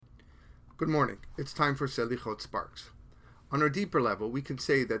Good morning. It's time for Selichot Sparks. On a deeper level, we can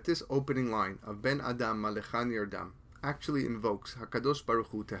say that this opening line of Ben Adam Malecha Nirdam actually invokes HaKadosh Baruch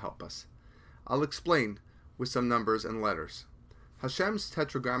Hu to help us. I'll explain with some numbers and letters. Hashem's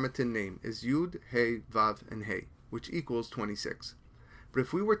tetragrammaton name is Yud, He, Vav, and He, which equals 26. But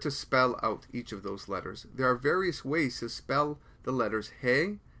if we were to spell out each of those letters, there are various ways to spell the letters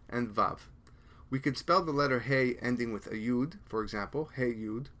He and Vav. We could spell the letter He ending with a Yud, for example, He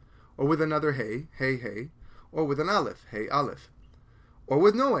Yud, or with another He, He, or with an Aleph, He Aleph, or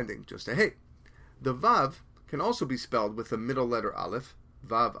with no ending, just a He. The Vav can also be spelled with a middle letter Aleph,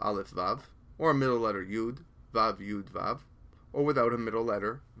 Vav Aleph Vav, or a middle letter Yud, Vav Yud Vav, or without a middle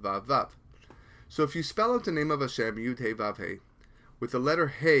letter, Vav Vav. So if you spell out the name of Hashem, Yud He Vav He, with the letter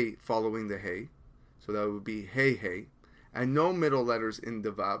He following the He, so that would be He, and no middle letters in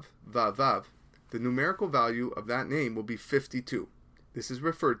the Vav, Vav Vav, the numerical value of that name will be 52. This is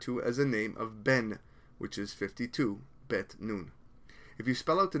referred to as a name of Ben, which is 52, Bet Nun. If you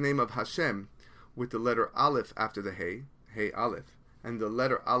spell out the name of Hashem with the letter Aleph after the He Aleph, and the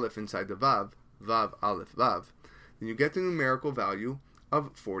letter Aleph inside the Vav, Vav Aleph Vav, then you get the numerical value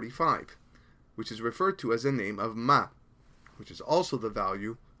of 45, which is referred to as a name of Ma, which is also the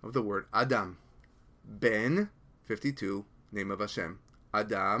value of the word Adam. Ben, 52, name of Hashem.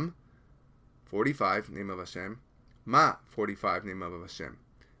 Adam, 45, name of Hashem. Ma, 45, name of Hashem.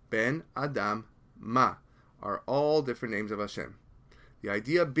 Ben, Adam, Ma are all different names of Hashem. The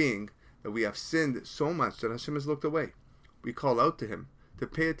idea being that we have sinned so much that Hashem has looked away. We call out to Him to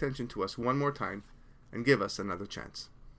pay attention to us one more time and give us another chance.